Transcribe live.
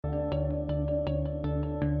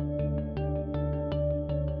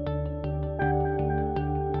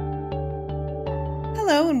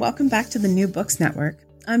Hello and welcome back to the New Books Network.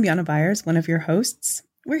 I'm Yana Byers, one of your hosts.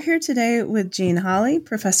 We're here today with Jean Halley,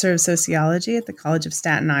 professor of sociology at the College of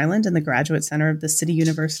Staten Island and the Graduate Center of the City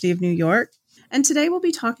University of New York. And today we'll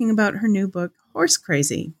be talking about her new book, Horse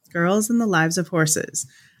Crazy: Girls and the Lives of Horses,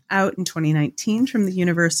 out in 2019 from the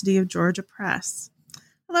University of Georgia Press.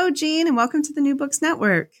 Hello, Jean, and welcome to the New Books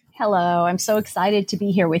Network. Hello, I'm so excited to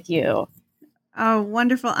be here with you. Oh,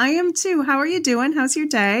 wonderful. I am too. How are you doing? How's your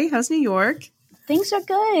day? How's New York? Things are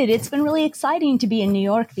good. It's been really exciting to be in New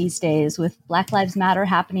York these days with Black Lives Matter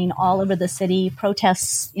happening all over the city,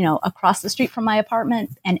 protests, across the street from my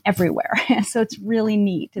apartment and everywhere. So it's really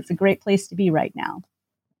neat. It's a great place to be right now.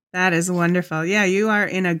 That is wonderful. Yeah, you are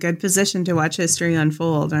in a good position to watch history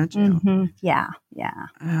unfold, aren't you? Mm-hmm. Yeah.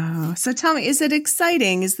 Oh, so tell me, is it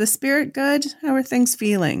exciting? Is the spirit good? How are things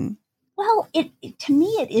feeling? Well, to me,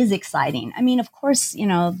 it is exciting. I mean, of course,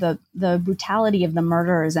 the brutality of the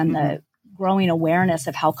murders and the growing awareness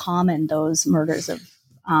of how common those murders of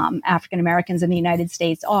African Americans in the United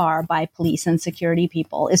States are by police and security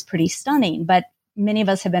people is pretty stunning. But many of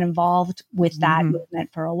us have been involved with that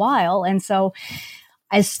movement for a while. And so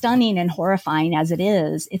as stunning and horrifying as it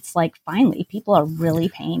is, it's like finally people are really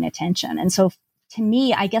paying attention. And so to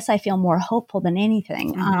me, I guess I feel more hopeful than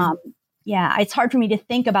anything. It's hard for me to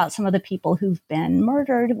think about some of the people who've been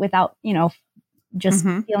murdered without, just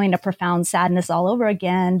feeling a profound sadness all over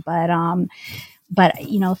again. But I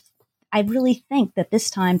really think that this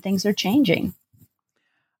time things are changing.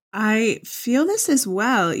 I feel this as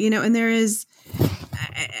well, and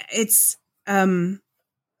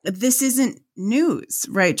this isn't news,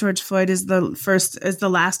 right? George Floyd is the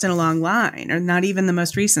last in a long line, or not even the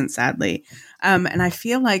most recent, sadly. And I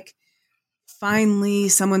feel like finally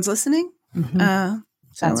someone's listening.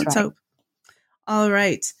 Let's hope. All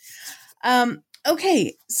right.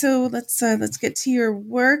 Okay, so let's get to your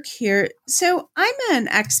work here. So I'm an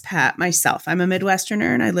expat myself. I'm a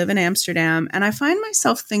Midwesterner and I live in Amsterdam. And I find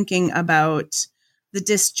myself thinking about the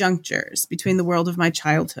disjunctures between the world of my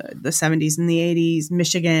childhood, the 70s and the 80s,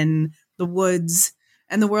 Michigan, the woods,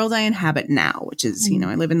 and the world I inhabit now, which is,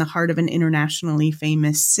 I live in the heart of an internationally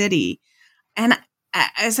famous city. And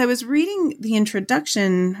as I was reading the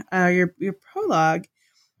introduction, your prologue,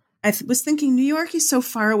 I was thinking New York is so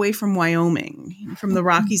far away from Wyoming, from the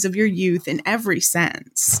Rockies of your youth in every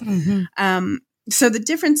sense. So the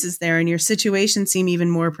differences there in your situation seem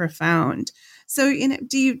even more profound. So,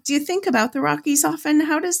 do you think about the Rockies often?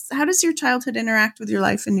 How does your childhood interact with your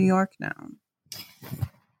life in New York now?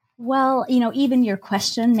 Well, even your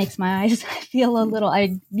question makes my eyes feel a little,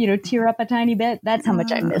 tear up a tiny bit. That's how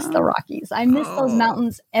much I miss the Rockies. I miss those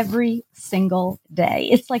mountains every single day.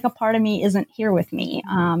 It's like a part of me isn't here with me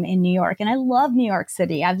in New York. And I love New York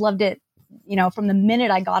City. I've loved it, from the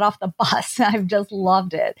minute I got off the bus. I've just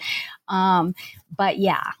loved it. But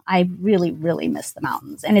yeah, I really, really miss the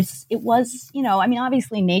mountains. And it was,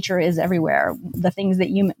 obviously nature is everywhere. The things that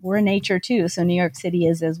we're in nature too. So New York City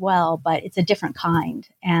is as well, but it's a different kind.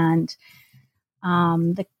 And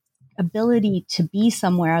the ability to be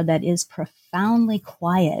somewhere that is profoundly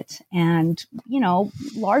quiet and,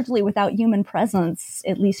 largely without human presence,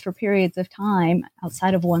 at least for periods of time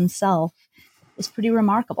outside of oneself, is pretty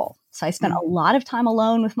remarkable. So I spent a lot of time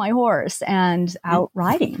alone with my horse and out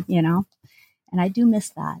riding, and I do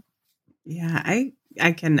miss that. Yeah, I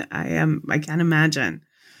can imagine.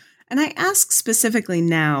 And I ask specifically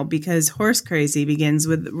now because Horse Crazy begins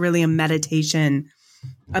with really a meditation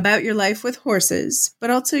about your life with horses, but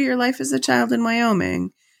also your life as a child in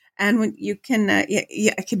Wyoming. And when you can, I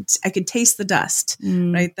could taste the dust,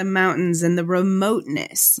 right? The mountains and the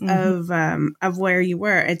remoteness of where you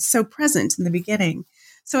were. It's so present in the beginning.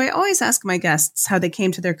 So I always ask my guests how they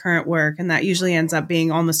came to their current work, and that usually ends up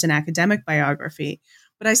being almost an academic biography.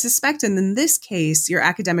 But I suspect in this case, your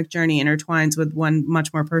academic journey intertwines with one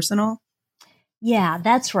much more personal. Yeah,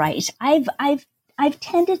 that's right. I've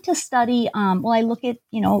tended to study. I look at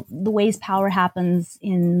the ways power happens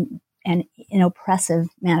in oppressive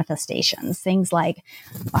manifestations, things like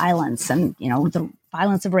violence and the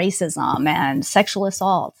violence of racism and sexual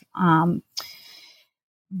assault.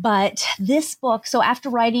 But this book, so after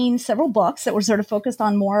writing several books that were sort of focused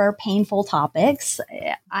on more painful topics,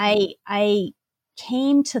 I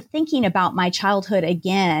came to thinking about my childhood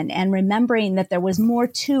again and remembering that there was more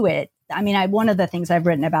to it. I mean, one of the things I've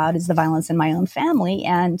written about is the violence in my own family.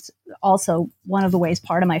 And also one of the ways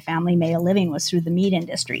part of my family made a living was through the meat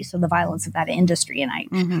industry. So the violence of that industry. And I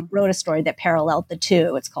wrote a story that paralleled the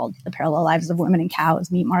two. It's called The Parallel Lives of Women and Cows,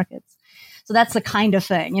 Meat Markets. So that's the kind of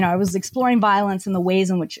thing, I was exploring violence and the ways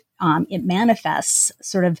in which it manifests,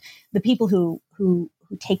 sort of the people who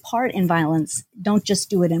who take part in violence don't just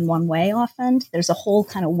do it in one way often. There's a whole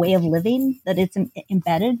kind of way of living that it's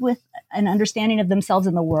embedded with an understanding of themselves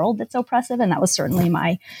in the world that's oppressive. And that was certainly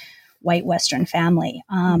my white Western family.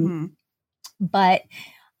 But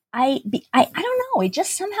I don't know. It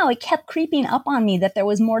just somehow it kept creeping up on me that there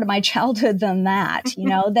was more to my childhood than that,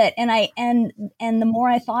 that, and the more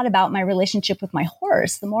I thought about my relationship with my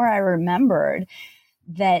horse, the more I remembered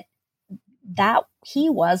that he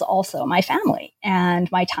was also my family,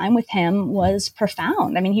 and my time with him was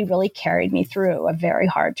profound. I mean, he really carried me through a very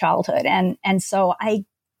hard childhood. And so I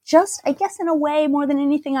guess in a way, more than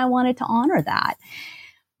anything, I wanted to honor that.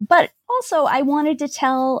 But also I wanted to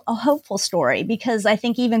tell a hopeful story, because I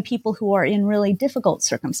think even people who are in really difficult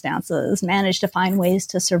circumstances manage to find ways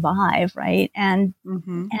to survive. Right. And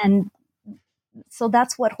so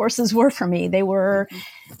that's what horses were for me. They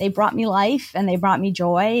brought me life, and they brought me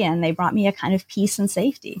joy, and they brought me a kind of peace and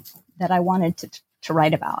safety that I wanted to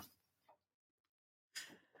write about.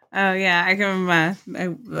 Oh yeah. I can,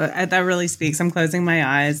 that really speaks. I'm closing my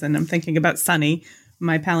eyes and I'm thinking about Sunny,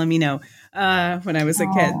 my Palomino, when I was a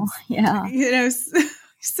kid. Yeah.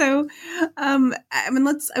 So, I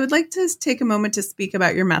would like to take a moment to speak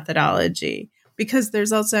about your methodology, because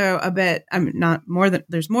there's also a bit,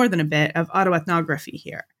 there's more than a bit of autoethnography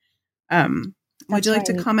here. Would you like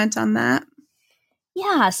to comment on that?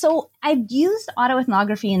 Yeah. So I've used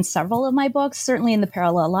autoethnography in several of my books, certainly in The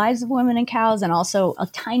Parallel Lives of Women and Cows, and also a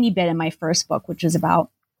tiny bit in my first book, which is about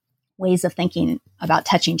ways of thinking about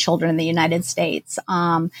touching children in the United States.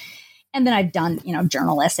 And then I've done,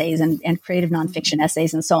 journal essays and creative nonfiction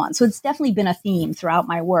essays and so on. So it's definitely been a theme throughout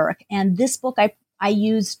my work. And this book I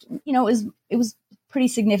used, it was pretty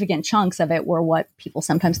significant chunks of it were what people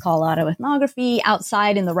sometimes call autoethnography.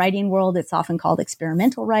 Outside in the writing world, it's often called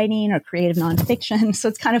experimental writing or creative nonfiction. So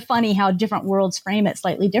it's kind of funny how different worlds frame it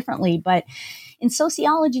slightly differently. But in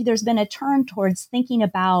sociology, there's been a turn towards thinking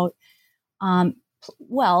about,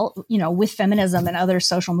 with feminism and other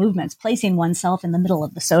social movements, placing oneself in the middle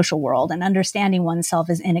of the social world and understanding oneself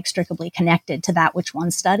as inextricably connected to that which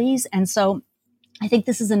one studies. And so I think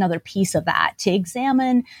this is another piece of that, to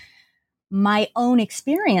examine my own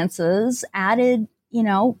experiences added,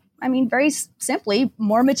 very simply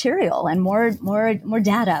more material and more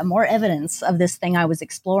data, more evidence of this thing I was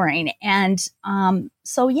exploring. And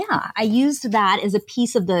I used that as a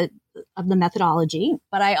piece of the methodology,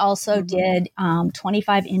 but I also did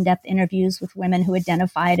 25 in-depth interviews with women who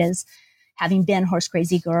identified as having been horse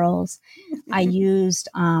crazy girls. I used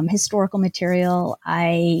historical material.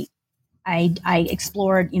 I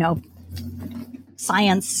explored,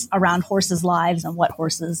 science around horses' lives and what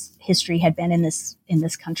horses' history had been in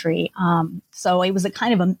this country. So it was a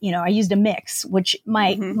kind of I used a mix, which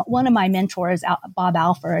one of my mentors,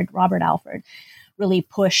 Robert Alford, really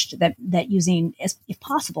pushed that using, if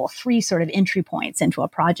possible, 3 sort of entry points into a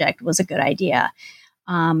project was a good idea.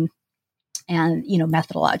 And,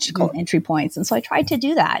 methodological entry points. And so I tried to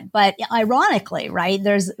do that. But ironically, right,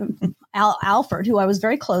 there's Alford, who I was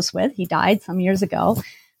very close with. He died some years ago.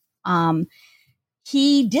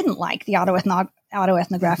 He didn't like the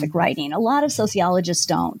autoethnographic writing. A lot of sociologists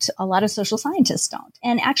don't. A lot of social scientists don't.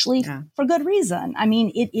 And actually, for good reason. I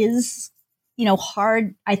mean, it is,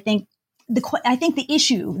 hard. I think the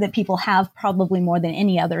issue that people have probably more than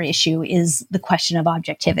any other issue is the question of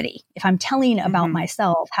objectivity. If I'm telling about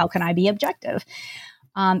myself, how can I be objective?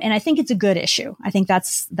 And I think it's a good issue. I think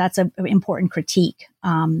that's an important critique.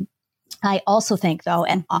 I also think, though,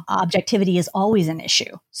 and objectivity is always an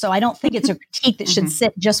issue. So I don't think it's a critique that should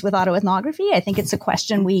sit just with autoethnography. I think it's a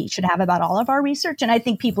question we should have about all of our research. And I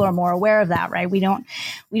think people are more aware of that, right? We don't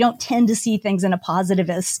tend to see things in a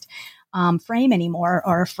positivist frame anymore,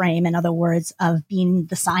 or a frame, in other words, of being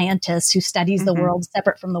the scientist who studies the world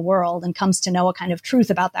separate from the world and comes to know a kind of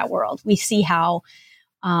truth about that world. We see how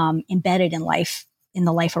embedded in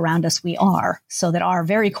the life around us we are, so that our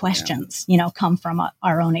very questions, come from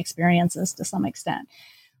our own experiences to some extent.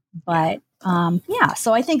 But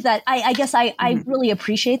so I think that I guess I really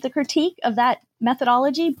appreciate the critique of that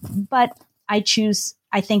methodology, but I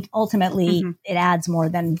think ultimately it adds more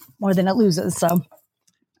than it loses. So.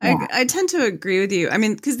 Yeah. I tend to agree with you. I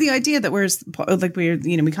mean, because the idea that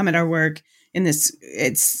we come at our work in this,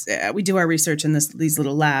 we do our research in these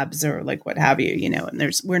little labs or like what have you,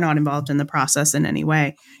 and we're not involved in the process in any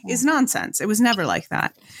way is nonsense. It was never like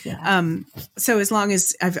that. Yeah. So as long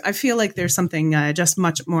as I feel like there's something just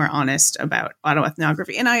much more honest about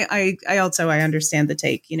autoethnography, and I also understand the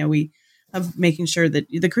take. We of making sure that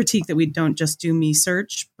the critique that we don't just do me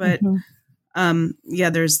search, but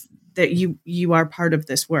there's. That you are part of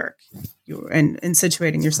this work, and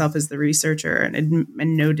situating yourself as the researcher and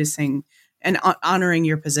noticing and honoring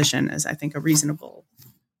your position is, I think, a reasonable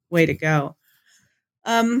way to go.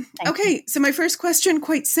 Okay, so my first question,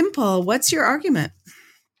 quite simple. What's your argument?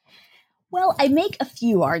 Well, I make a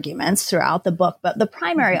few arguments throughout the book, but the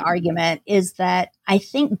primary argument is that I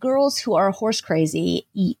think girls who are horse crazy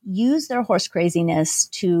use their horse craziness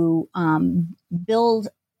to build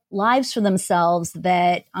lives for themselves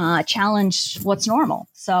that challenge what's normal.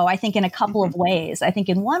 So I think in a couple of ways. I think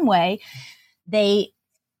in one way, they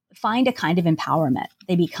find a kind of empowerment.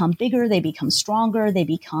 They become bigger, they become stronger, they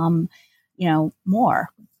become, more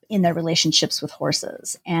in their relationships with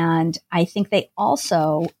horses. And I think they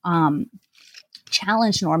also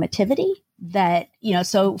challenge normativity that,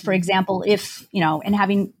 so for example, if, and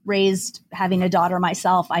having a daughter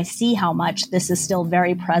myself, I see how much this is still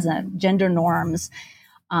very present, gender norms,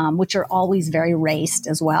 which are always very raced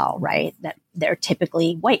as well, right? That they're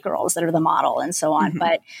typically white girls that are the model and so on,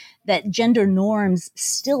 but that gender norms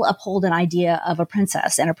still uphold an idea of a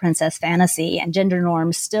princess and a princess fantasy, and gender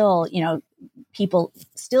norms still, people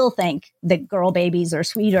still think that girl babies are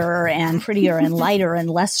sweeter and prettier and lighter and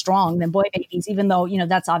less strong than boy babies, even though,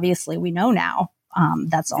 that's obviously, we know now,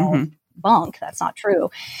 that's all bunk. That's not true.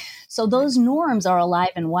 So those norms are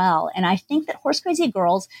alive and well. And I think that horse crazy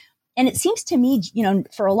girls, and it seems to me,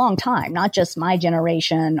 for a long time, not just my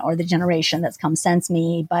generation or the generation that's come since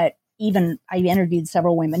me, but even I interviewed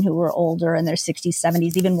several women who were older in their 60s,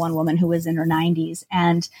 70s, even one woman who was in her 90s.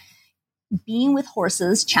 And being with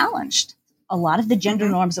horses challenged a lot of the gender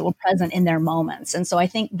norms that were present in their moments. And so I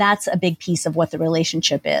think that's a big piece of what the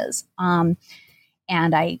relationship is. And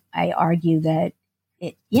I argue that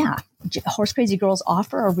horse crazy girls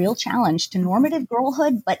offer a real challenge to normative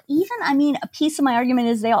girlhood, but even, a piece of my argument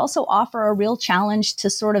is they also offer a real challenge to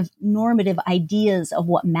sort of normative ideas of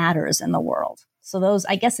what matters in the world. So those,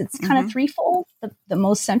 I guess it's kind of threefold, the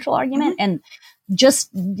most central argument. And just,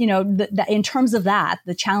 in terms of that,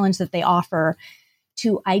 the challenge that they offer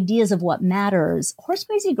to ideas of what matters, horse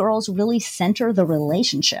crazy girls really center the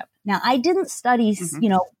relationship. Now, I didn't study,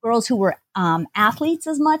 girls who were athletes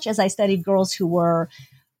as much as I studied girls who were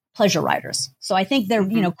pleasure riders. So I think there,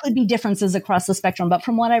 could be differences across the spectrum. But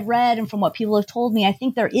from what I've read and from what people have told me, I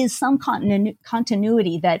think there is some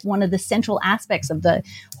continuity that one of the central aspects of the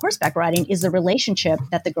horseback riding is the relationship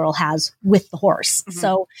that the girl has with the horse.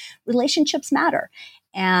 So relationships matter.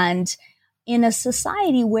 And in a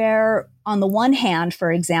society where, on the one hand,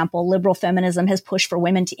 for example, liberal feminism has pushed for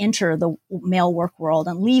women to enter the male work world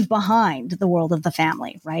and leave behind the world of the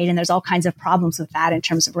family, right? And there's all kinds of problems with that in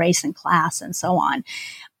terms of race and class and so on.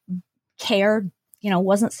 Care,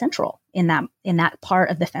 wasn't central in that part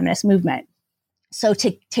of the feminist movement. So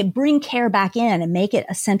to bring care back in and make it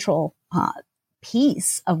a central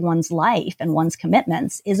piece of one's life and one's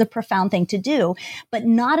commitments is a profound thing to do, but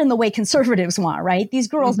not in the way conservatives want, right? These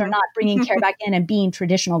girls are not bringing care back in and being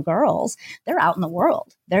traditional girls. They're out in the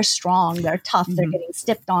world. They're strong. They're tough. They're getting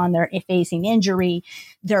stepped on. They're facing injury.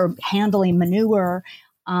 They're handling manure.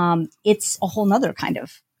 It's a whole nother kind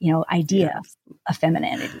of, idea of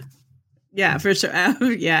femininity. Yeah, for sure.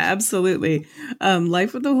 Yeah, absolutely.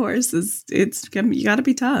 Life with a horse you got to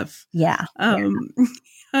be tough. Yeah.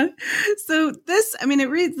 So this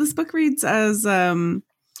book reads as, you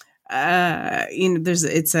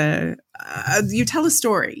tell a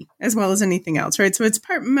story as well as anything else, right? So it's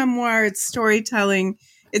part memoir, it's storytelling,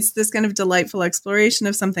 it's this kind of delightful exploration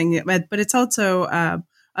of something, but it's also a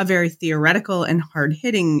very theoretical and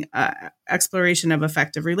hard-hitting exploration of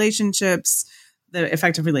effective relationships, the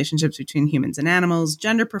effective relationships between humans and animals,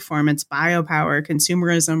 gender performance, biopower,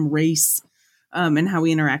 consumerism, race, and how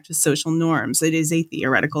we interact with social norms. It is a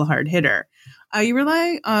theoretical hard hitter.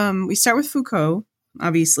 We start with Foucault,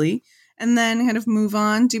 obviously, and then kind of move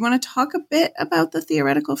on. Do you want to talk a bit about the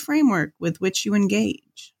theoretical framework with which you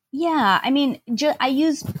engage? Yeah, I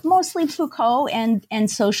use mostly Foucault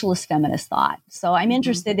and socialist feminist thought. So I'm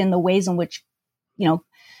interested in the ways in which,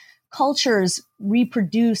 cultures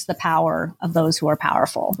reproduce the power of those who are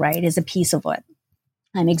powerful, right, is a piece of what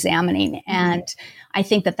I'm examining. And I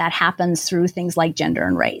think that happens through things like gender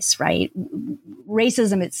and race, right?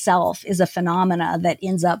 Racism itself is a phenomena that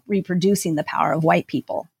ends up reproducing the power of white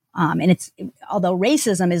people. And although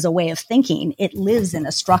racism is a way of thinking, it lives in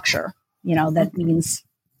a structure, that means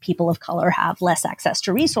people of color have less access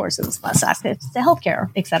to resources, less access to healthcare,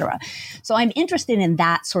 et cetera. So I'm interested in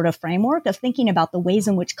that sort of framework of thinking about the ways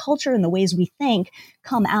in which culture and the ways we think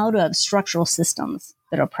come out of structural systems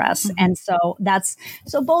that oppress. And so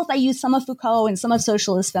both I use some of Foucault and some of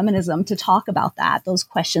socialist feminism to talk about that, those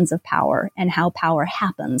questions of power and how power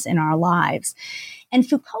happens in our lives. And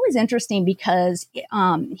Foucault is interesting because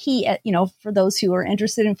he, for those who are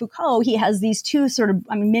interested in Foucault, he has these two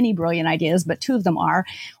many brilliant ideas, but two of them are,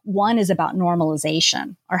 one is about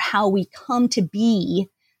normalization, or how we come to be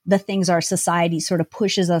the things our society sort of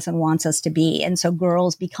pushes us and wants us to be. And so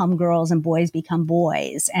girls become girls and boys become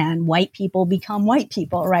boys, and white people become white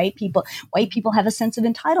people, right? White people have a sense of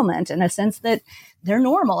entitlement and a sense that they're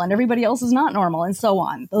normal and everybody else is not normal, and so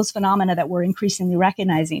on. Those phenomena that we're increasingly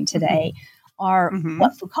recognizing today are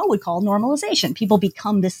what Foucault would call normalization. People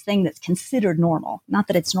become this thing that's considered normal. Not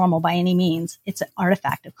that it's normal by any means. It's an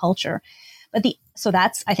artifact of culture. So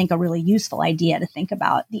that's, I think, a really useful idea to think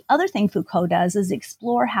about. The other thing Foucault does is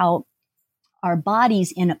explore how our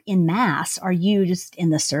bodies in mass are used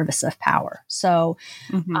in the service of power. So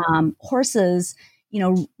horses,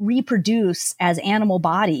 reproduce as animal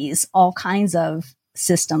bodies all kinds of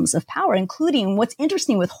systems of power, including what's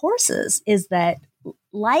interesting with horses is that,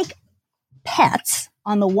 like pets,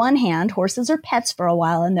 on the one hand, horses are pets for a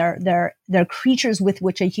while, and they're creatures with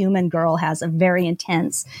which a human girl has a very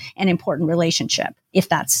intense and important relationship, if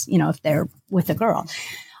that's, if they're with a girl.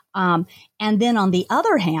 And then on the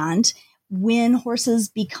other hand, when horses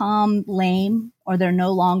become lame, or they're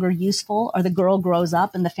no longer useful, or the girl grows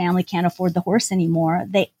up and the family can't afford the horse anymore,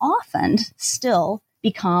 they often still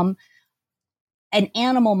become an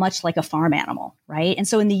animal much like a farm animal, right? And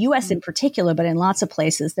so in the U.S. in particular, but in lots of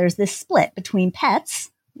places, there's this split between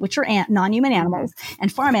pets, which are non-human animals,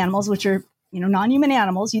 and farm animals, which are, non-human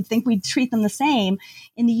animals. You'd think we'd treat them the same.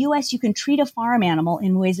 In the U.S., you can treat a farm animal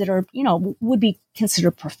in ways that are, would be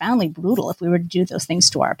considered profoundly brutal if we were to do those things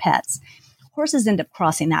to our pets. Horses end up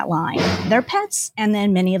crossing that line. They're pets, and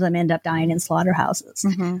then many of them end up dying in slaughterhouses.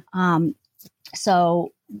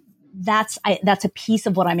 So that's a piece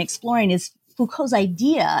of what I'm exploring is Foucault's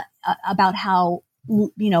idea about how,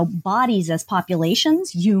 bodies as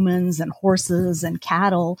populations, humans and horses and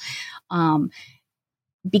cattle,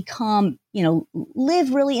 become,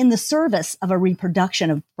 live really in the service of a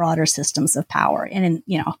reproduction of broader systems of power. And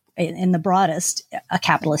in the broadest, a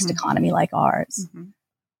capitalist economy like ours.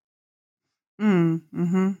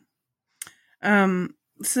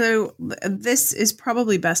 So this is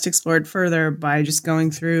probably best explored further by just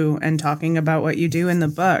going through and talking about what you do in the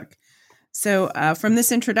book. So from this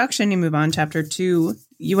introduction, you move on, chapter 2,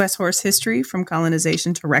 U.S. horse history from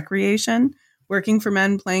colonization to recreation, working for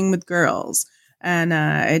men, playing with girls. And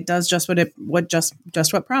it does just what it's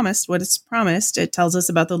promised. It tells us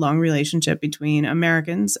about the long relationship between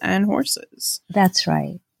Americans and horses. That's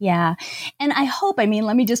right. Yeah. And I hope, let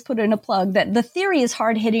me just put in a plug that the theory is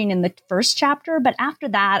hard hitting in the first chapter, but after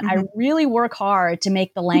that, I really work hard to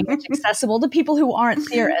make the language accessible to people who aren't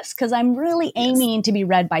theorists, because I'm really aiming to be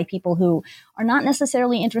read by people who are not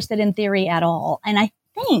necessarily interested in theory at all. And I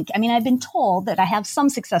think, I've been told that I have some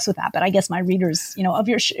success with that, but I guess my readers, of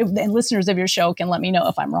your and listeners of your show can let me know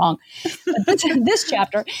if I'm wrong. But this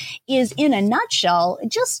chapter is, in a nutshell,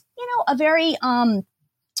 just, a very,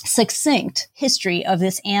 succinct history of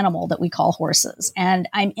this animal that we call horses. And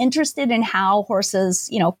I'm interested in how horses,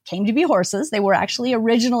 came to be horses. They were actually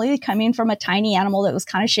originally coming from a tiny animal that was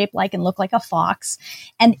kind of shaped like and looked like a fox.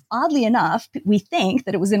 And oddly enough, we think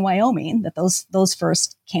that it was in Wyoming that those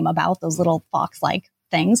first came about, those little fox-like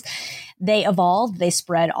things. They evolved, they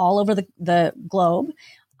spread all over the globe.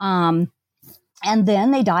 And then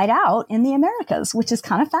they died out in the Americas, which is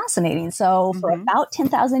kind of fascinating. So for about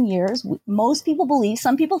 10,000 years, most people believe,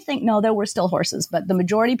 some people think, no, there were still horses, but the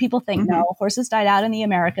majority of people think, no, horses died out in the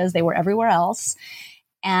Americas. They were everywhere else.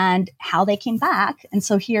 And how they came back. And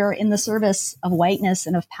so here in the service of whiteness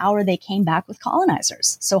and of power, they came back with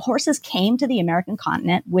colonizers. So horses came to the American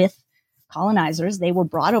continent with colonizers. They were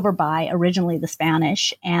brought over by originally the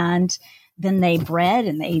Spanish, and then they bred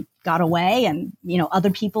and they got away, and, other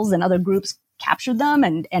peoples and other groups captured them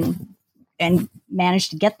and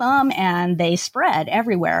managed to get them, and they spread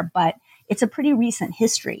everywhere. But it's a pretty recent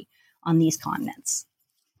history on these continents.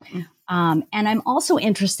 And I'm also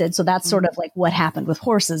interested, so that's sort of like what happened with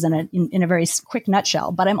horses in a very quick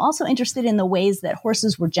nutshell, but I'm also interested in the ways that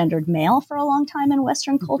horses were gendered male for a long time in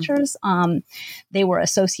Western cultures. They were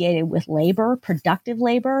associated with labor, productive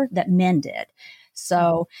labor that men did.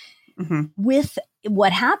 So with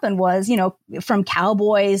what happened was, from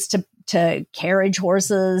cowboys to carriage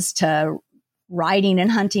horses, to riding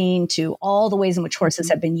and hunting, to all the ways in which horses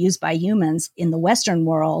have been used by humans in the Western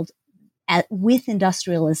world, with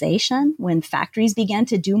industrialization, when factories began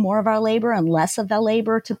to do more of our labor and less of the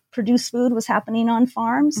labor to produce food was happening on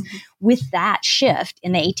farms, with that shift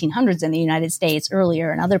in the 1800s in the United States,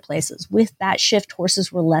 earlier in other places, with that shift,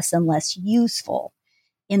 horses were less and less useful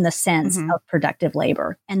in the sense of productive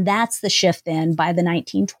labor. And that's the shift then by the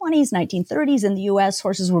 1920s, 1930s in the US,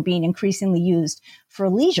 horses were being increasingly used for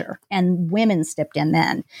leisure, and women stepped in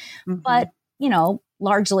then. But,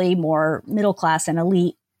 largely more middle class and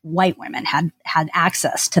elite white women had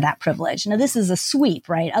access to that privilege. Now, this is a sweep,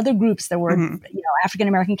 right? Other groups, there were,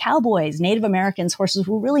 African-American cowboys, Native Americans, horses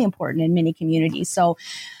were really important in many communities. So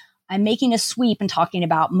I'm making a sweep and talking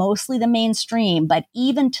about mostly the mainstream, but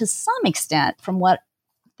even to some extent from what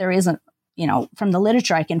there isn't, from the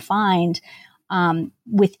literature I can find,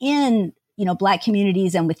 within, Black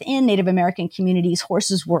communities and within Native American communities,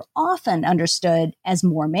 horses were often understood as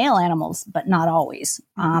more male animals, but not always.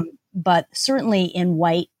 But certainly in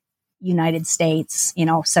white United States,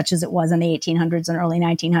 such as it was in the 1800s and early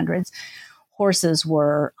 1900s, horses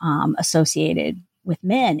were associated with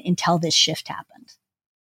men until this shift happened.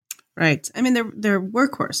 Right. I mean, they're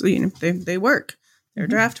workhorses. They work. They're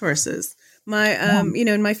draft horses. My,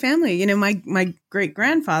 in my family, my great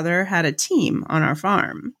grandfather had a team on our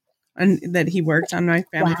farm, and that he worked on my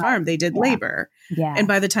family farm. They did labor. Yeah. And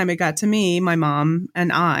by the time it got to me, my mom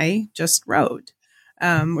and I just rode,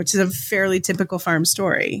 which is a fairly typical farm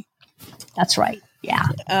story. That's right. Yeah.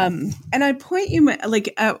 And I point you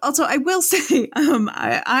also I will say,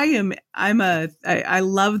 I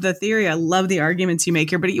love the theory. I love the arguments you make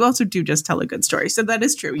here, but you also do just tell a good story. So that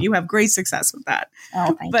is true. You have great success with that.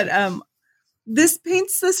 Oh, thank you. This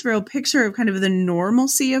paints this real picture of kind of the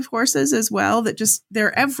normalcy of horses as well, that just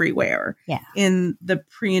they're everywhere in the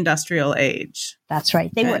pre-industrial age. That's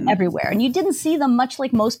right. They were everywhere. And you didn't see them much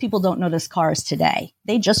like most people don't notice cars today.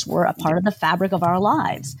 They just were a part of the fabric of our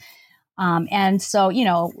lives. And so,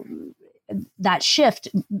 that shift,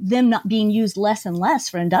 them not being used less and less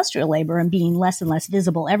for industrial labor and being less and less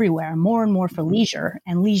visible everywhere, more and more for leisure,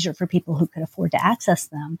 and leisure for people who could afford to access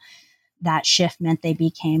them, that shift meant they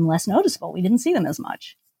became less noticeable. We didn't see them as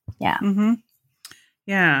much. Yeah.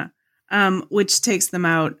 Yeah. Which takes them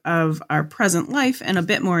out of our present life and a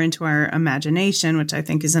bit more into our imagination, which I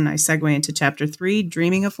think is a nice segue into chapter 3,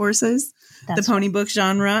 Dreaming of Horses, the pony book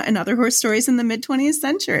genre and other horse stories in the mid-20th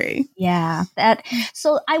century. Yeah.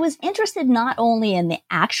 So I was interested not only in the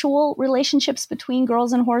actual relationships between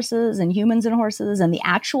girls and horses and humans and horses and the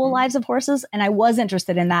actual lives of horses, and I was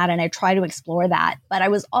interested in that, and I try to explore that, but I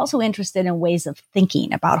was also interested in ways of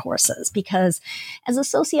thinking about horses, because as a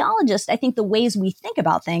sociologist, I think the ways we think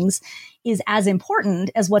about things is as important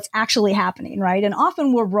as what's actually happening, right? And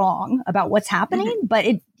often we're wrong about what's happening, but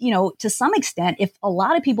it, to some extent, if a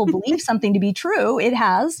lot of people believe something to be true, it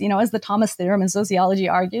has, as the Thomas theorem in sociology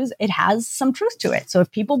argues, it has some truth to it. So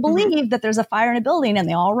if people believe that there's a fire in a building and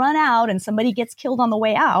they all run out and somebody gets killed on the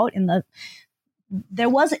way out,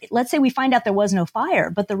 let's say we find out there was no fire,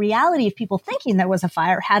 but the reality of people thinking there was a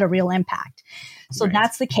fire had a real impact. So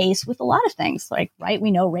that's the case with a lot of things. Like, right,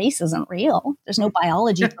 we know race isn't real. There's no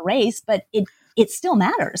biology for race, but it still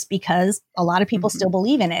matters because a lot of people still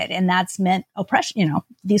believe in it. And that's meant oppression,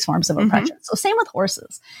 these forms of oppression. So same with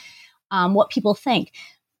horses. What people think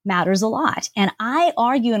matters a lot. And I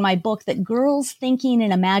argue in my book that girls thinking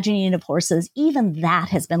and imagining of horses, even that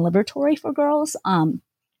has been liberatory for girls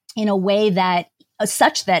in a way that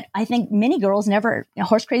such that I think many girls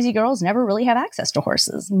horse crazy girls never really have access to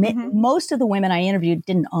horses. Most of the women I interviewed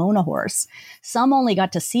didn't own a horse. Some only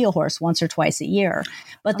got to see a horse once or twice a year,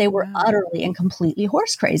 but they were utterly and completely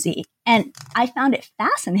horse crazy. And I found it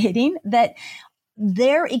fascinating that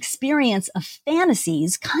their experience of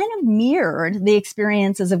fantasies kind of mirrored the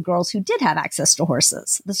experiences of girls who did have access to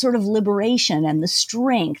horses. The sort of liberation and the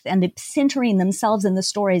strength and the centering themselves in the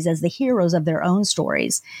stories as the heroes of their own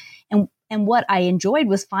stories. And what I enjoyed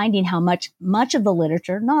was finding how much of the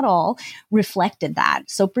literature, not all, reflected that.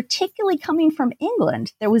 So particularly coming from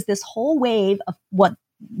England, there was this whole wave of what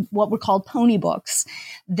were called pony books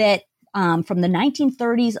that from the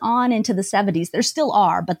 1930s on into the 70s, there still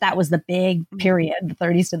are, but that was the big period, the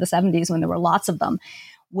 30s to the 70s, when there were lots of them,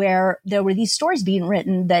 where there were these stories being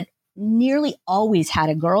written that nearly always had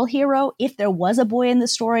a girl hero. If there was a boy in the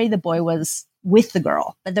story, the boy was with the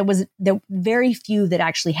girl, but there were very few that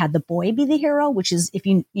actually had the boy be the hero, which is, if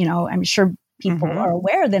I'm sure people are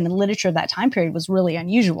aware that in literature that time period was really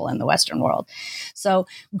unusual in the Western world. So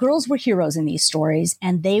girls were heroes in these stories,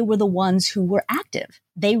 and they were the ones who were active.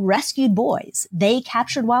 They rescued boys. They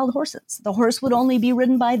captured wild horses. The horse would only be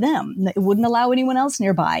ridden by them. It wouldn't allow anyone else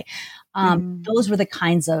nearby. Those were the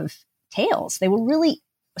kinds of tales. They were really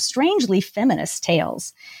strangely feminist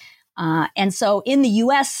tales. And so in the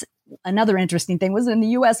U.S., another interesting thing was in the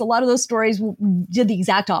U.S., a lot of those stories did the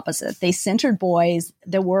exact opposite. They centered boys.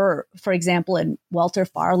 There were, for example, in Walter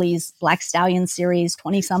Farley's Black Stallion series,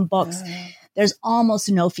 20-some books, there's almost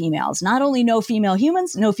no females. Not only no female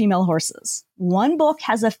humans, no female horses. One book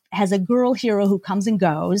has a girl hero who comes and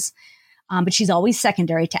goes, but she's always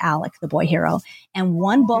secondary to Alec, the boy hero. And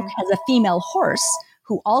one book has a female horse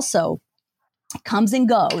who also comes and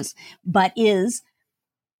goes, but is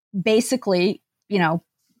basically,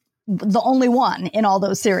 the only one in all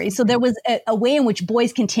those series. So there was a way in which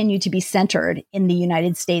boys continue to be centered in the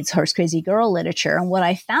United States horse crazy girl literature. And what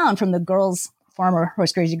I found from the former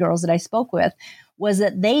horse crazy girls that I spoke with was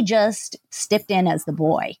that they just stepped in as the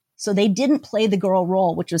boy. So they didn't play the girl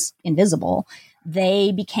role, which was invisible.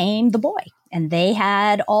 They became the boy and they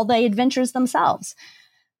had all the adventures themselves,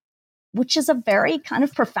 which is a very kind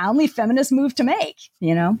of profoundly feminist move to make,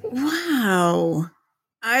 Wow.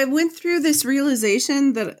 I went through this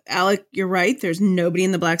realization that, Alec, you're right. There's nobody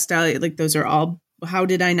in the Black Stallion. Like, those are all. How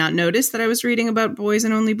did I not notice that I was reading about boys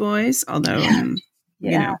and only boys? Although,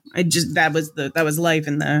 that was life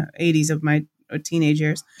in the 80s of my teenage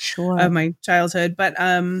years, of my childhood. But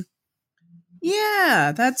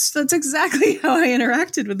yeah, that's exactly how I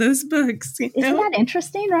interacted with those books. Isn't that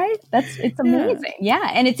interesting, right? It's amazing.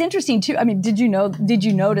 Yeah. And it's interesting too. I mean, did you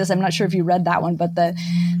notice, I'm not sure if you read that one, but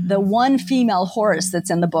the one female horse that's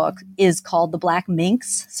in the book is called the Black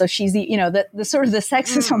Minx. So she's the sort of the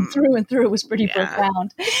sexism through and through was pretty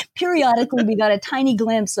profound. Periodically, we got a tiny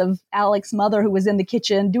glimpse of Alec's mother, who was in the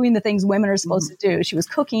kitchen doing the things women are supposed to do. She was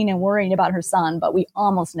cooking and worrying about her son, but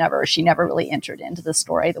she never really entered into the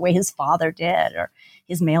story the way his father did, or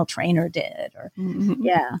his male trainer did, or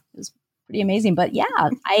it was pretty amazing. But yeah,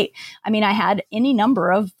 I had any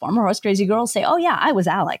number of former horse crazy girls say, oh yeah, I was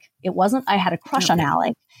Alec. It wasn't I had a crush on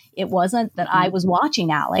Alec. It wasn't that I was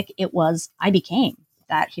watching Alec. It was I became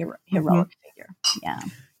that heroic figure.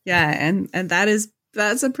 And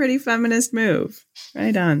that's a pretty feminist move.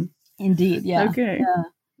 Right on. Indeed. Yeah. Okay.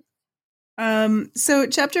 Yeah. So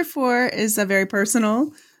chapter 4 is a very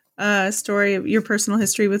personal story of your personal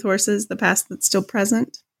history with horses, the past that's still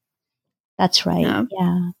present. That's right.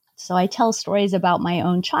 Yeah. So I tell stories about my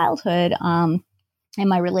own childhood and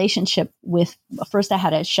my relationship with, first I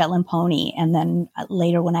had a Shetland pony, and then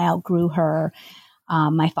later when I outgrew her,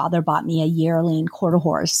 my father bought me a yearling quarter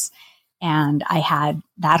horse, and I had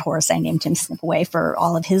that horse. I named him Snip Away for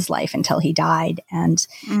all of his life until he died. And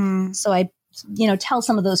so I tell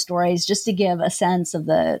some of those stories just to give a sense of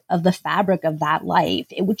the fabric of that life,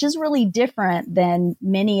 which is really different than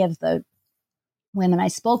many of the women I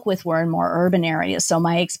spoke with were in more urban areas. So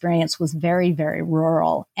my experience was very, very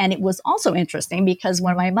rural. And it was also interesting because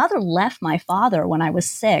when my mother left my father when I was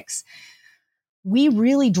 6, we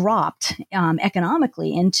really dropped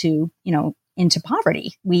economically into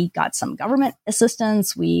poverty. We got some government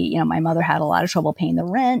assistance. My mother had a lot of trouble paying the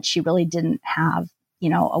rent. She really didn't have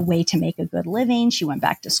a way to make a good living. She went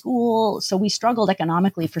back to school. So we struggled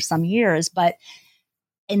economically for some years. But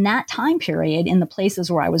in that time period, in the places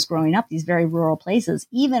where I was growing up, these very rural places,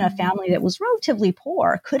 even a family that was relatively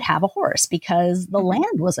poor could have a horse because the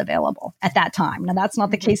land was available at that time. Now, that's not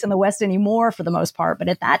the case in the West anymore for the most part. But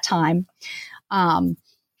at that time,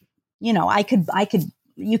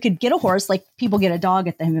 you could get a horse like people get a dog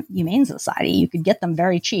at the Humane Society. You could get them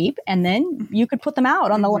very cheap, and then you could put them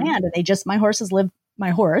out on the land. And my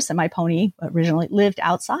horse and my pony originally lived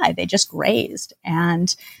outside. They just grazed.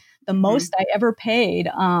 And the most I ever paid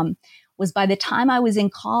was by the time I was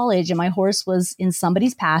in college and my horse was in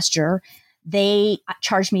somebody's pasture, they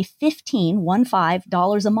charged me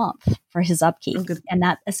 $15 a month for his upkeep. Oh, and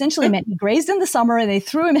that essentially meant he grazed in the summer and they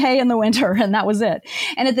threw him hay in the winter, and that was it.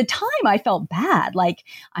 And at the time I felt bad. Like,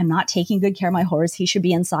 I'm not taking good care of my horse. He should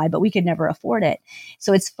be inside, but we could never afford it.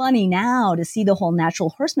 So it's funny now to see the whole natural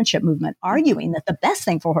horsemanship movement arguing that the best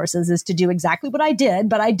thing for horses is to do exactly what I did,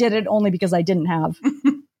 but I did it only because I didn't have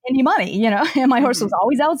any money, and my horse was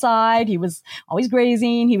always outside. He was always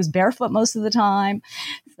grazing. He was barefoot most of the time.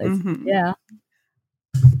 So yeah.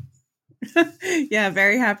 Yeah.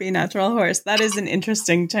 Very happy natural horse. That is an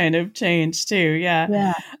interesting kind of change too.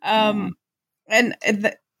 Yeah. Yeah. And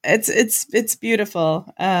it's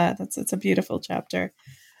beautiful. It's a beautiful chapter.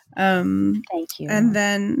 Thank you. And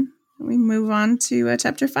then we move on to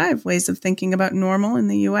chapter 5, ways of thinking about normal in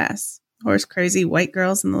the U.S. Horse crazy white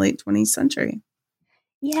girls in the late 20th century.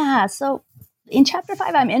 Yeah. So in chapter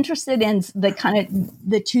 5, I'm interested in the kind of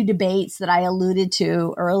the two debates that I alluded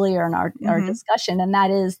to earlier in our discussion. And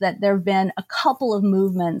that is that there have been a couple of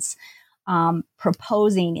movements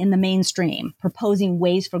proposing in the mainstream, proposing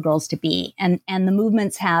ways for girls to be. And the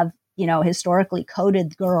movements have, historically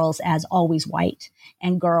coded girls as always white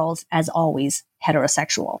and girls as always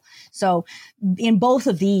heterosexual. So in both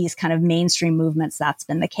of these kind of mainstream movements, that's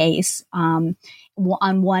been the case. On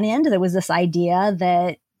one end, there was this idea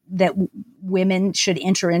that women should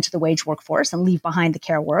enter into the wage workforce and leave behind the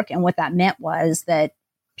care work. And what that meant was that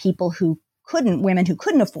women who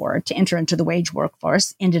couldn't afford to enter into the wage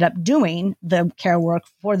workforce ended up doing the care work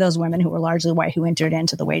for those women who were largely white who entered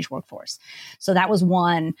into the wage workforce. So that was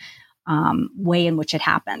one way in which it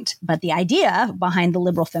happened. But the idea behind the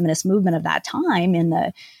liberal feminist movement of that time in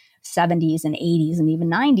the 70s and 80s and even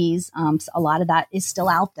 90s, a lot of that is still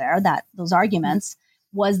out there, that those arguments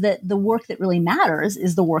was that the work that really matters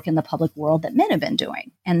is the work in the public world that men have been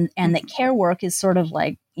doing. And that care work is sort of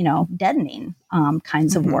like, deadening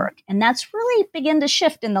kinds of work. And that's really begun to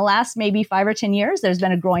shift in the last maybe 5 or 10 years. There's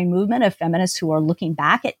been a growing movement of feminists who are looking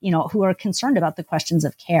back at, who are concerned about the questions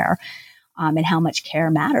of care and how much care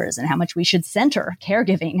matters and how much we should center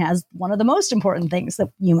caregiving as one of the most important things that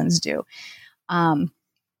humans do.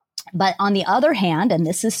 But on the other hand, and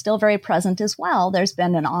this is still very present as well, there's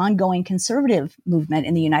been an ongoing conservative movement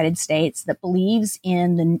in the United States that believes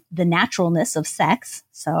in the naturalness of sex.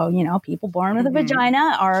 So, people born with a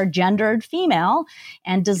vagina are gendered female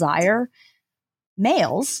and desire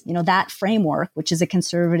males, that framework, which is a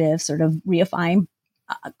conservative sort of reifying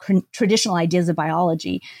traditional ideas of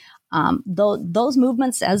biology. Those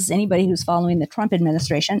movements, as anybody who's following the Trump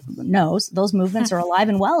administration knows, those movements are alive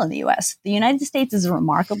and well in the U.S. The United States is a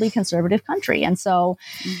remarkably conservative country. And so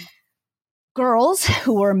girls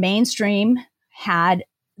who were mainstream had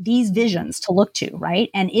these visions to look to, right?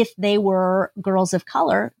 And if they were girls of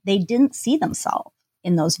color, they didn't see themselves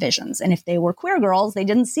in those visions. And if they were queer girls, they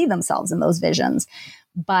didn't see themselves in those visions.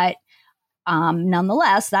 But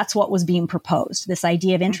nonetheless, that's what was being proposed. This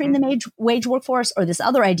idea of entering the wage workforce, or this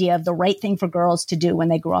other idea of the right thing for girls to do when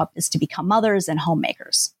they grow up is to become mothers and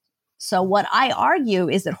homemakers. So what I argue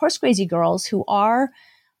is that horse crazy girls who are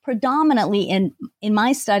predominantly in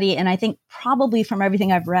my study, and I think probably from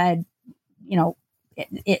everything I've read,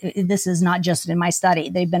 this is not just in my study.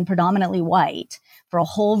 They've been predominantly white for a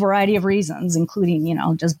whole variety of reasons, including,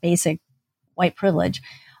 just basic white privilege.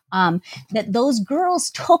 That those girls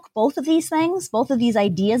took both of these things, both of these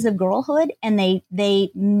ideas of girlhood, and they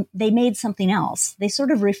made something else. They sort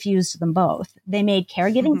of refused them both. They made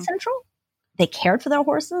caregiving central. They cared for their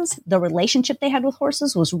horses. The relationship they had with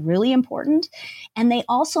horses was really important. And they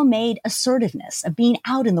also made assertiveness of being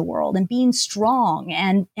out in the world and being strong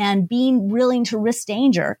and being willing to risk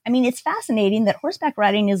danger. I mean, it's fascinating that horseback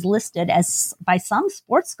riding is listed as, by some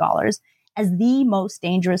sports scholars, as the most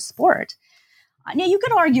dangerous sport. Now, you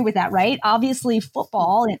could argue with that, right? Obviously,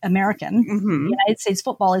 football, American, United States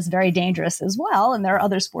football is very dangerous as well. And there are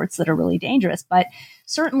other sports that are really dangerous. But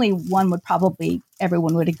certainly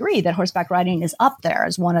everyone would agree that horseback riding is up there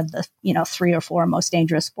as one of the, 3 or 4 most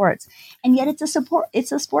dangerous sports. And yet it's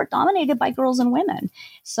a sport dominated by girls and women.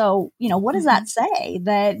 So, what does that say?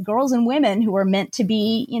 That girls and women who are meant to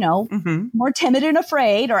be, more timid and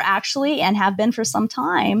afraid are actually, and have been for some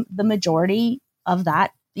time, the majority of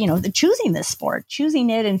that, choosing this sport, choosing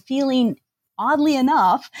it and feeling, oddly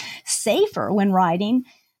enough, safer when riding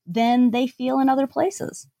than they feel in other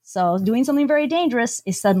places. So doing something very dangerous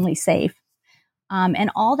is suddenly safe. And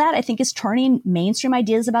all that, I think, is turning mainstream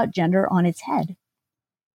ideas about gender on its head.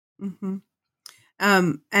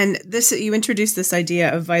 And this, you introduced this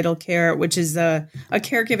idea of vital care, which is a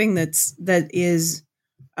caregiving that is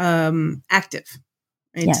active.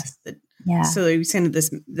 Right? Yes. Yeah. So you're saying the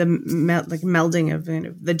melding of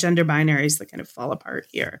the gender binaries that kind of fall apart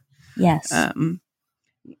here. Yes.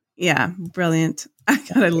 Yeah. Brilliant.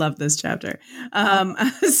 I love this chapter.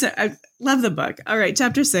 So I love the book. All right.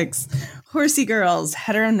 Chapter 6, Horsey Girls,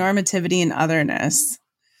 Heteronormativity and Otherness.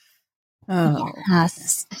 Oh,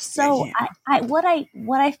 yes. So what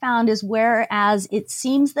I found is, whereas it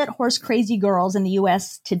seems that horse crazy girls in the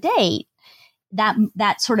U.S. to date,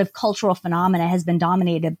 that sort of cultural phenomena has been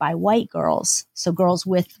dominated by white girls, so girls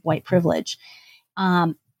with white privilege.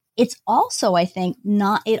 It's also, I think,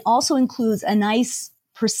 it also includes a nice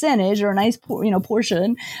percentage or a nice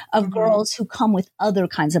portion of girls who come with other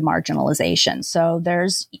kinds of marginalization. So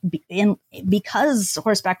because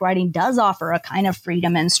horseback riding does offer a kind of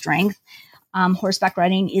freedom and strength, horseback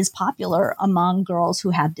riding is popular among girls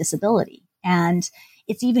who have disability. And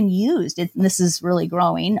it's even used, this is really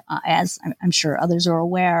growing, as I'm sure others are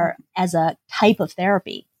aware, as a type of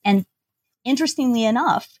therapy. And interestingly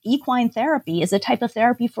enough, equine therapy is a type of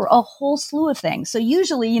therapy for a whole slew of things. So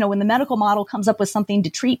usually, when the medical model comes up with something to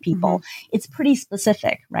treat people, it's pretty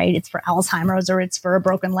specific, right? It's for Alzheimer's, or it's for a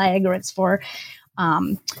broken leg, or it's for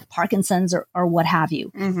Parkinson's or what have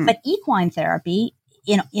you. Mm-hmm. But equine therapy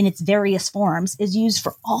in its various forms is used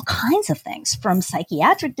for all kinds of things, from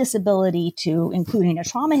psychiatric disability to including a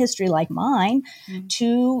trauma history like mine,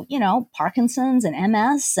 to, Parkinson's and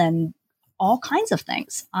MS and all kinds of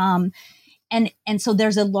things. And so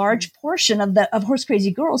there's a large portion of horse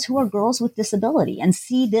crazy girls who are girls with disability and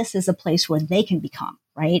see this as a place where they can become,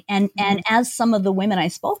 right. And as some of the women I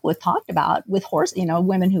spoke with talked about with horse,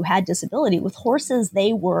 women who had disability with horses,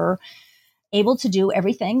 they were able to do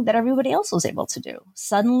everything that everybody else was able to do.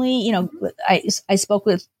 Suddenly, I spoke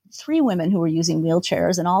with 3 women who were using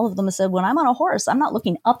wheelchairs, and all of them said, when I'm on a horse, I'm not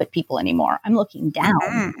looking up at people anymore. I'm looking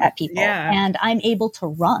down at people, and I'm able to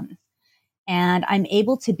run. And I'm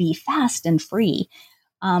able to be fast and free.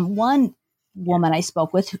 One woman I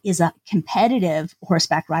spoke with is a competitive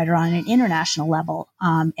horseback rider on an international level,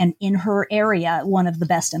 and in her area, one of the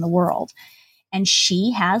best in the world. And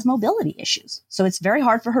she has mobility issues. So it's very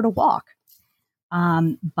hard for her to walk.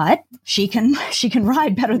 But she can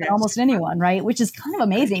ride better than almost anyone, right? Which is kind of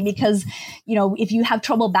amazing because, if you have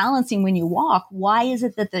trouble balancing when you walk, why is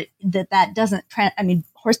it that doesn't,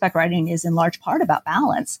 horseback riding is in large part about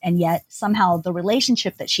balance. And yet somehow the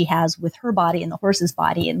relationship that she has with her body and the horse's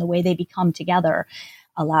body and the way they become together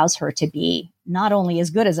allows her to be not only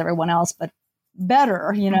as good as everyone else, but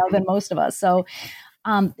better, than most of us. So,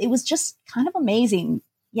 it was just kind of amazing.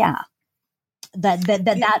 Yeah.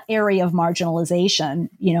 That area of marginalization,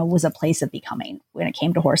 was a place of becoming when it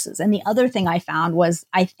came to horses. And the other thing I found was,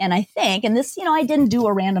 I think, and this, I didn't do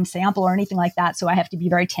a random sample or anything like that, so I have to be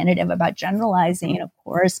very tentative about generalizing, of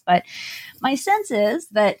course. But my sense is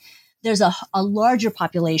that there's a larger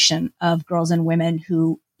population of girls and women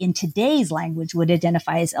who, in today's language, would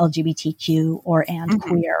identify as LGBTQ and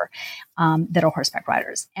queer, that are horseback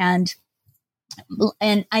riders. And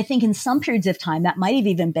I think in some periods of time, that might have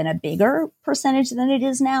even been a bigger percentage than it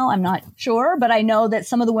is now. I'm not sure, but I know that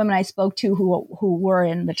some of the women I spoke to who were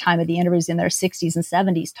in the time of the interviews in their 60s and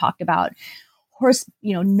 70s talked about horse,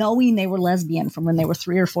 knowing they were lesbian from when they were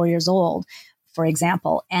 3 or 4 years old, for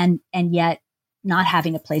example, and yet not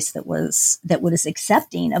having a place that was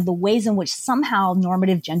accepting of the ways in which somehow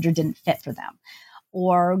normative gender didn't fit for them.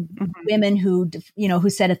 Or women who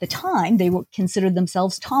said at the time they were considered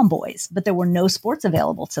themselves tomboys, but there were no sports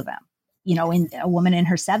available to them. A woman in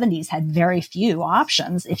her 70s had very few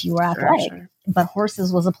options if you were athletic, but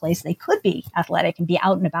horses was a place they could be athletic and be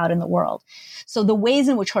out and about in the world. So the ways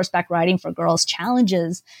in which horseback riding for girls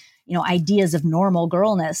challenges, ideas of normal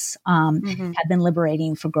girlness, have been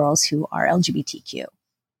liberating for girls who are LGBTQ.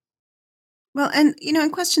 Well, and,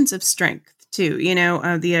 in questions of strength too,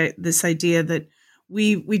 this idea that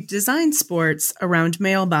we design sports around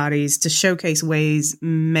male bodies to showcase ways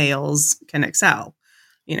males can excel,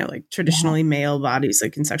 like traditionally male bodies,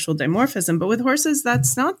 like in sexual dimorphism. But with horses,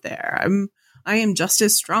 that's not there. I am just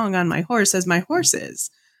as strong on my horse as my horse is.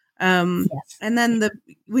 And then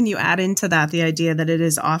when you add into that the idea that it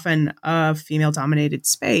is often a female dominated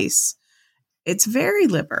space, it's very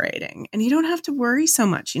liberating, and you don't have to worry so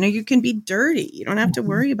much. You can be dirty. You don't have to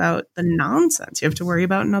worry about the nonsense you have to worry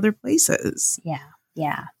about in other places.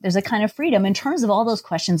 Yeah. There's a kind of freedom in terms of all those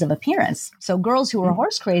questions of appearance. So girls who are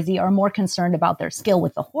horse crazy are more concerned about their skill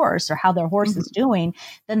with the horse or how their horse is doing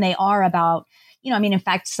than they are about, in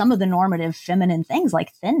fact, some of the normative feminine things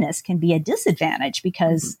like thinness can be a disadvantage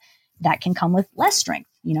because that can come with less strength,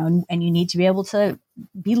 and you need to be able to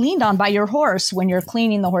be leaned on by your horse when you're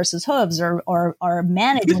cleaning the horse's hooves or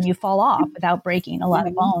manage when you fall off without breaking a lot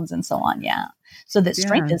of bones and so on. Yeah. So that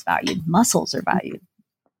strength is valued, muscles are valued.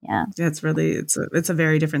 Yeah. It's a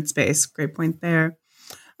very different space. Great point there.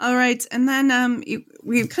 All right. And then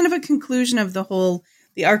we kind of a conclusion of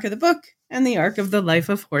the arc of the book and the arc of the life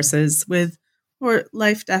of horses with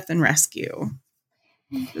life, death, and rescue.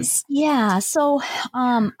 Yeah. So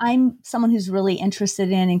I'm someone who's really interested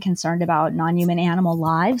in and concerned about non-human animal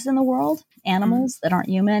lives in the world, animals that aren't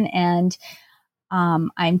human. And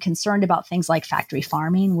I'm concerned about things like factory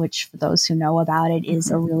farming, which for those who know about it is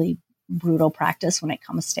a really brutal practice when it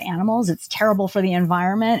comes to animals. It's terrible for the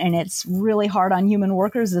environment, and it's really hard on human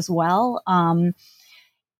workers as well.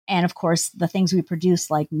 And of course, the things we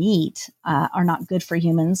produce like meat are not good for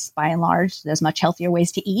humans by and large. There's much healthier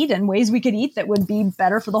ways to eat and ways we could eat that would be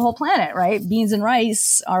better for the whole planet, right? Beans and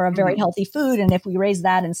rice are a very healthy food. And if we raise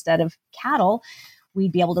that instead of cattle,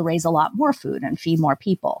 we'd be able to raise a lot more food and feed more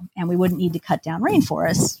people. And we wouldn't need to cut down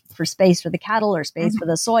rainforests for space for the cattle or space for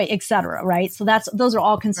the soy, et cetera, right? So those are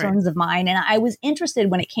all concerns of mine. And I was interested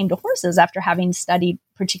when it came to horses after having studied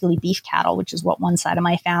particularly beef cattle, which is what one side of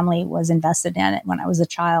my family was invested in when I was a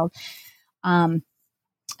child.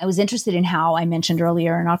 I was interested in how I mentioned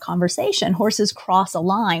earlier in our conversation, horses cross a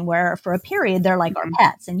line where for a period they're like our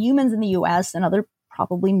pets, and humans in the US and other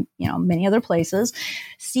probably, many other places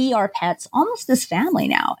see our pets almost as family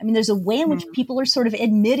now. I mean, there's a way in which people are sort of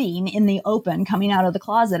admitting in the open, coming out of the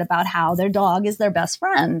closet about how their dog is their best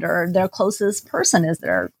friend or their closest person is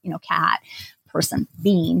their, cat, person,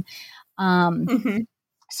 being.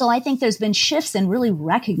 So I think there's been shifts in really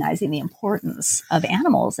recognizing the importance of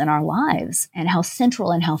animals in our lives and how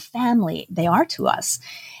central and how family they are to us.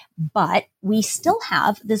 But we still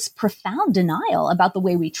have this profound denial about the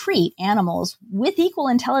way we treat animals with equal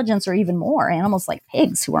intelligence or even more. Animals like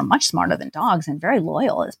pigs, who are much smarter than dogs and very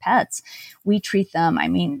loyal as pets. We treat them,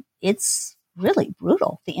 it's really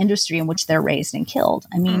brutal, the industry in which they're raised and killed.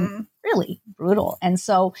 Really brutal. And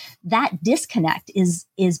so that disconnect is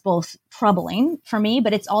both troubling for me,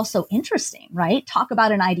 but it's also interesting, right? Talk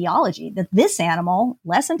about an ideology that this animal,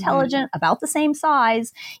 less intelligent, about the same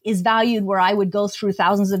size, is valued where I would go through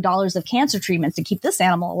thousands of dollars of cancer treatments to keep this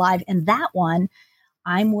animal alive. And that one,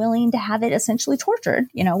 I'm willing to have it essentially tortured,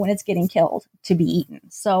 when it's getting killed to be eaten.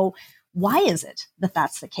 So why is it that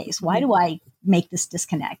that's the case? Why do I make this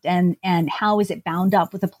disconnect? And how is it bound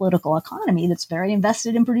up with a political economy that's very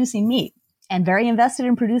invested in producing meat and very invested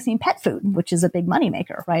in producing pet food, which is a big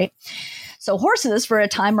moneymaker, right? So horses for a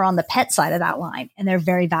time are on the pet side of that line, and they're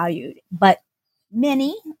very valued. But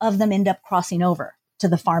many of them end up crossing over to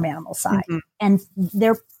the farm animal side. And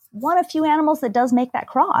they're one of few animals that does make that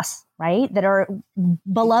cross, right? That are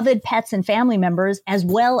beloved pets and family members, as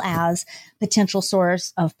well as potential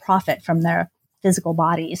source of profit from their physical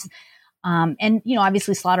bodies. And,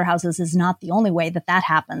 obviously slaughterhouses is not the only way that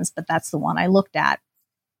happens, but that's the one I looked at.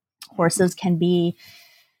 Horses can be,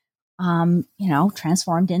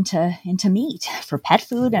 transformed into meat for pet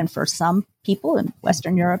food. And for some people in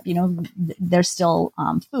Western Europe, there's still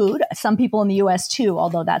food. Some people in the US too,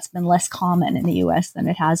 although that's been less common in the US than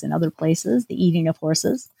it has in other places, the eating of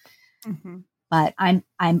horses. But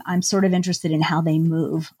I'm sort of interested in how they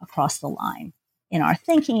move across the line in our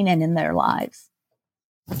thinking and in their lives.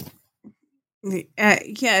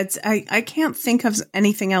 I can't think of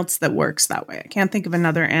anything else that works that way. I can't think of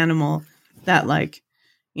another animal that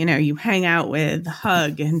you hang out with,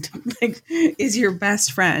 hug, and is your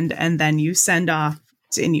best friend, and then you send off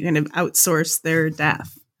and you kind of outsource their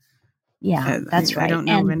death. Yeah, that's right. I don't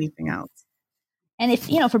know of anything else. And if,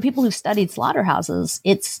 for people who've studied slaughterhouses,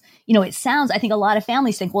 it's, it sounds, I think a lot of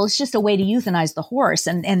families think, well, it's just a way to euthanize the horse.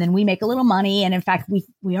 And then we make a little money. And in fact,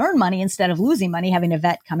 we earn money instead of losing money, having a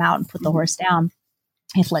vet come out and put the horse down.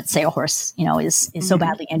 If, let's say, a horse, is so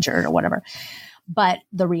badly injured or whatever. But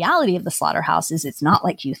the reality of the slaughterhouse is it's not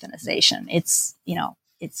like euthanization. It's,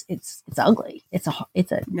 it's ugly. It's a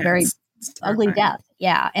very ugly death.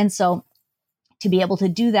 Yeah. And so to be able to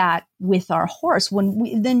do that with our horse,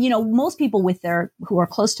 most people who are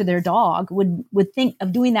close to their dog would think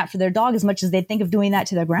of doing that for their dog as much as they think of doing that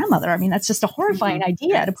to their grandmother. I mean, that's just a horrifying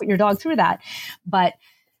idea to put your dog through that. But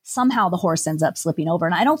somehow the horse ends up slipping over.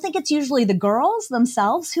 And I don't think it's usually the girls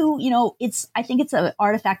themselves who, I think it's an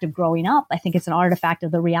artifact of growing up. I think it's an artifact of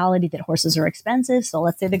the reality that horses are expensive. So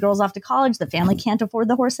let's say the girl's off to college, the family can't afford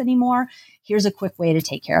the horse anymore. Here's a quick way to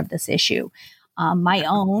take care of this issue. My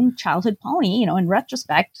own childhood pony, in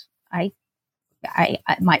retrospect, I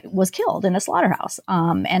was killed in a slaughterhouse.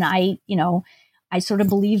 And I sort of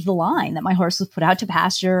believed the line that my horse was put out to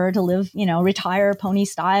pasture to live, retire pony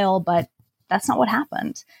style, but that's not what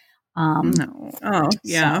happened. No. Oh,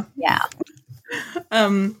 yeah. So, yeah.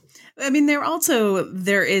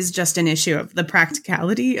 There is just an issue of the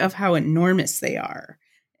practicality of how enormous they are.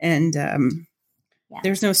 And,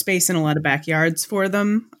 there's no space in a lot of backyards for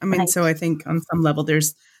them. So I think on some level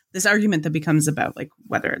there's this argument that becomes about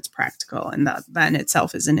whether it's practical, and that in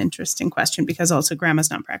itself is an interesting question, because also grandma's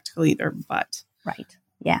not practical either, but right.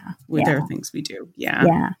 Yeah. There are things we do. Yeah.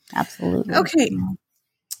 Yeah, absolutely. Okay.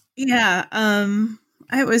 Yeah.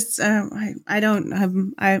 I've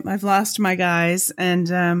lost my guys,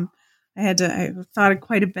 and I thought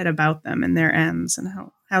quite a bit about them and their ends and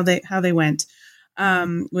how they went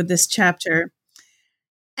with this chapter.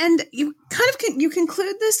 And you you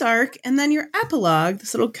conclude this arc, and then your epilogue,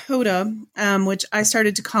 this little coda, which I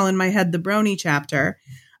started to call in my head the Brony chapter,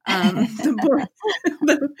 the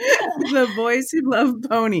boys who love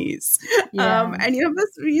ponies. Yeah. And you have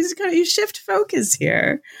this, you shift focus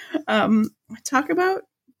here. Talk about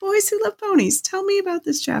boys who love ponies. Tell me about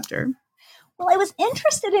this chapter. Well, I was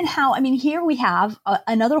interested in how, here we have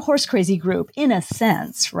another horse crazy group in a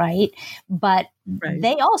sense, right? But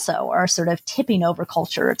they also are sort of tipping over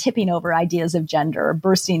culture, tipping over ideas of gender,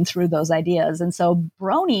 bursting through those ideas. And so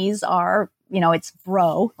bronies are it's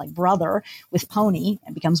bro, like brother with pony,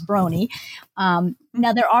 and becomes brony.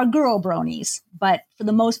 Now there are girl bronies, but for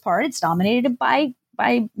the most part, it's dominated by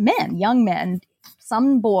men, young men,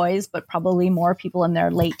 some boys, but probably more people in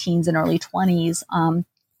their late teens and early 20s.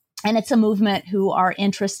 And it's a movement who are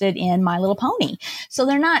interested in My Little Pony. So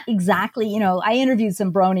they're not exactly, I interviewed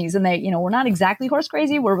some bronies and they, we're not exactly horse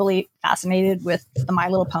crazy. We're really fascinated with the My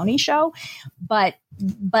Little Pony show. But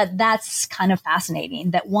that's kind of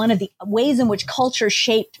fascinating that one of the ways in which culture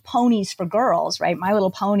shaped ponies for girls, right? My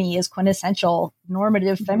Little Pony is quintessential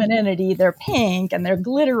normative femininity. They're pink and they're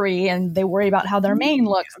glittery and they worry about how their mane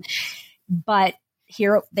looks. But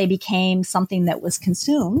here they became something that was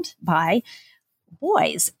consumed by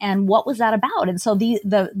boys. And what was that about? And so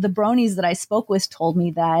the bronies that I spoke with told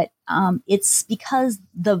me that it's because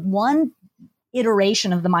the one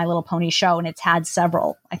iteration of the My Little Pony show, and it's had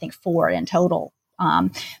several, I think 4 in total,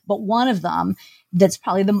 but one of them that's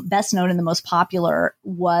probably the best known and the most popular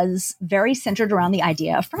was very centered around the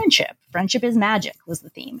idea of friendship. Friendship is magic was the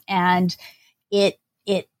theme. And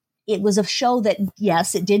it was a show that,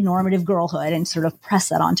 yes, it did normative girlhood and sort of press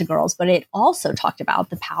that onto girls, but it also talked about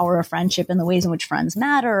the power of friendship and the ways in which friends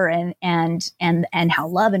matter and how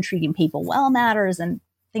love and treating people well matters and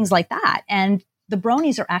things like that. And the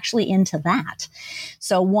bronies are actually into that.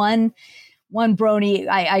 So one brony,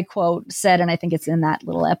 I quote, said, and I think it's in that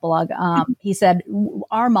little epilogue, he said,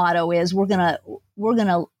 our motto is we're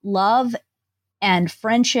gonna love and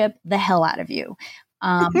friendship the hell out of you.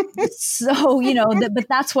 So, but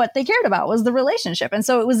that's what they cared about was the relationship. And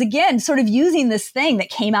so it was, again, sort of using this thing that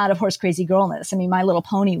came out of horse crazy girlness. I mean, My Little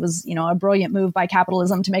Pony was, a brilliant move by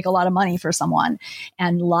capitalism to make a lot of money for someone,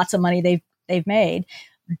 and lots of money they've made.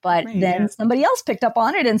 But then somebody else picked up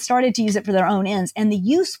on it and started to use it for their own ends. And the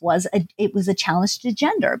use was a challenge to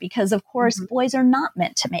gender because, of course, boys are not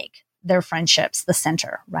meant to make their friendships the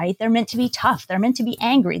center, right? They're meant to be tough. They're meant to be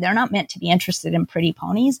angry. They're not meant to be interested in pretty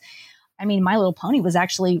ponies. I mean, My Little Pony was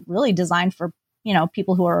actually really designed for,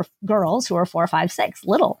 people who are girls who are 4, 5, 6,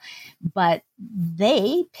 little, but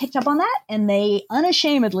they picked up on that and they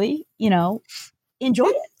unashamedly,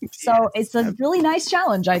 enjoyed it. So it's a really nice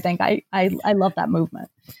challenge. I think I love that movement.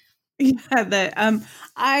 Yeah,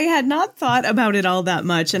 I had not thought about it all that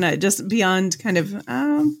much, and just beyond kind of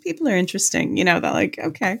people are interesting, that like,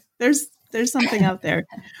 okay, there's something out there,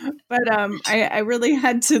 but I really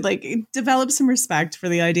had to develop some respect for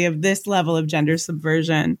the idea of this level of gender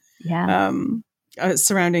subversion,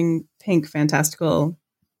 surrounding pink fantastical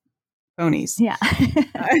ponies. Yeah,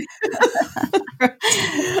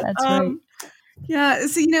 that's right. Yeah,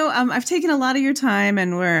 so I've taken a lot of your time,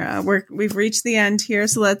 and we've reached the end here.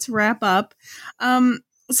 So let's wrap up.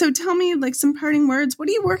 So tell me, some parting words. What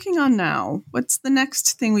are you working on now? What's the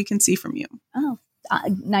next thing we can see from you? Oh,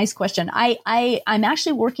 nice question. I'm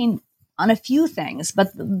actually working on a few things,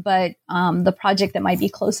 but the project that might be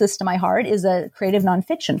closest to my heart is a creative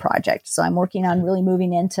nonfiction project. So I'm working on really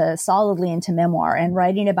moving solidly into memoir and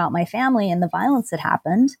writing about my family and the violence that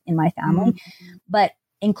happened in my family, but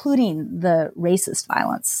including the racist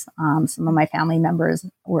violence. Some of my family members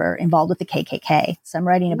were involved with the KKK. So I'm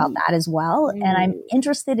writing about that as well. And I'm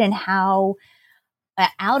interested in how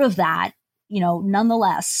out of that,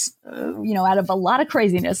 nonetheless, out of a lot of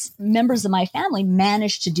craziness, members of my family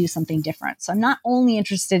managed to do something different. So I'm not only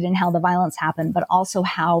interested in how the violence happened, but also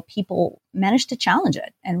how people managed to challenge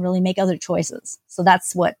it and really make other choices. So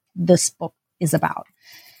that's what this book is about.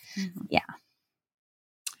 Mm-hmm. Yeah.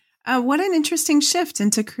 What an interesting shift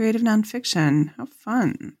into creative nonfiction. How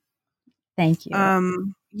fun. Thank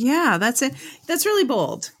you. Yeah, that's it. That's really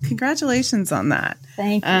bold. Congratulations on that.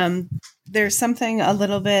 Thank you. There's something a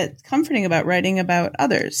little bit comforting about writing about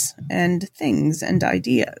others and things and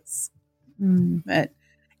ideas. But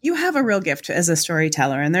you have a real gift as a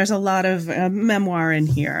storyteller, and there's a lot of memoir in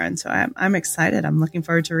here. And so I'm excited. I'm looking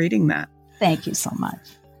forward to reading that. Thank you so much.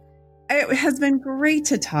 It has been great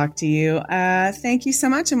to talk to you. Thank you so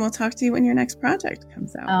much. And we'll talk to you when your next project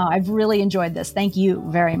comes out. Oh, I've really enjoyed this. Thank you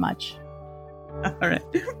very much. All right.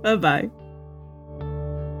 Bye-bye.